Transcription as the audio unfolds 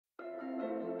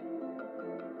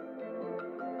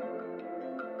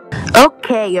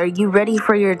Okay, are you ready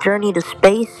for your journey to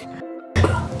space?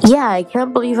 Yeah, I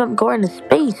can't believe I'm going to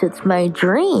space. It's my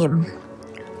dream.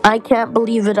 I can't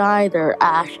believe it either,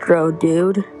 Astro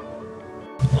Dude.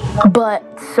 But,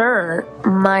 sir,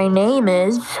 my name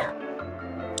is.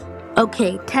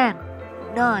 Okay, 10,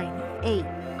 9, 8,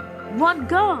 1,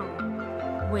 go!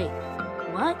 Wait,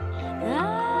 what?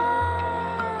 Ah!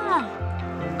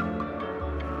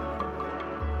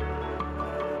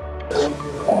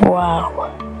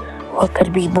 Wow, what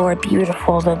could be more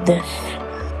beautiful than this?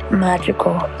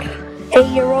 Magical.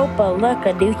 Hey Europa, look,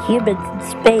 a new human in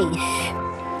space.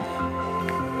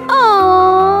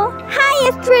 Oh, hi,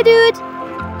 Astro Dude.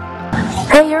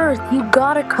 Hey Earth, you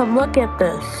gotta come look at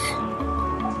this.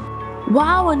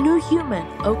 Wow, a new human.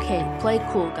 Okay, play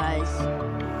cool, guys.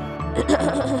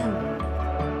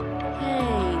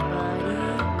 Hey, buddy.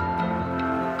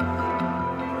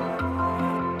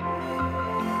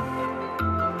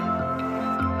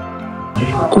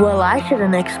 Well, I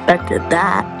shouldn't have expected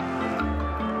that.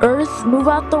 Earth, move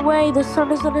out the way. The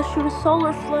sun is gonna shoot a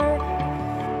solar flare.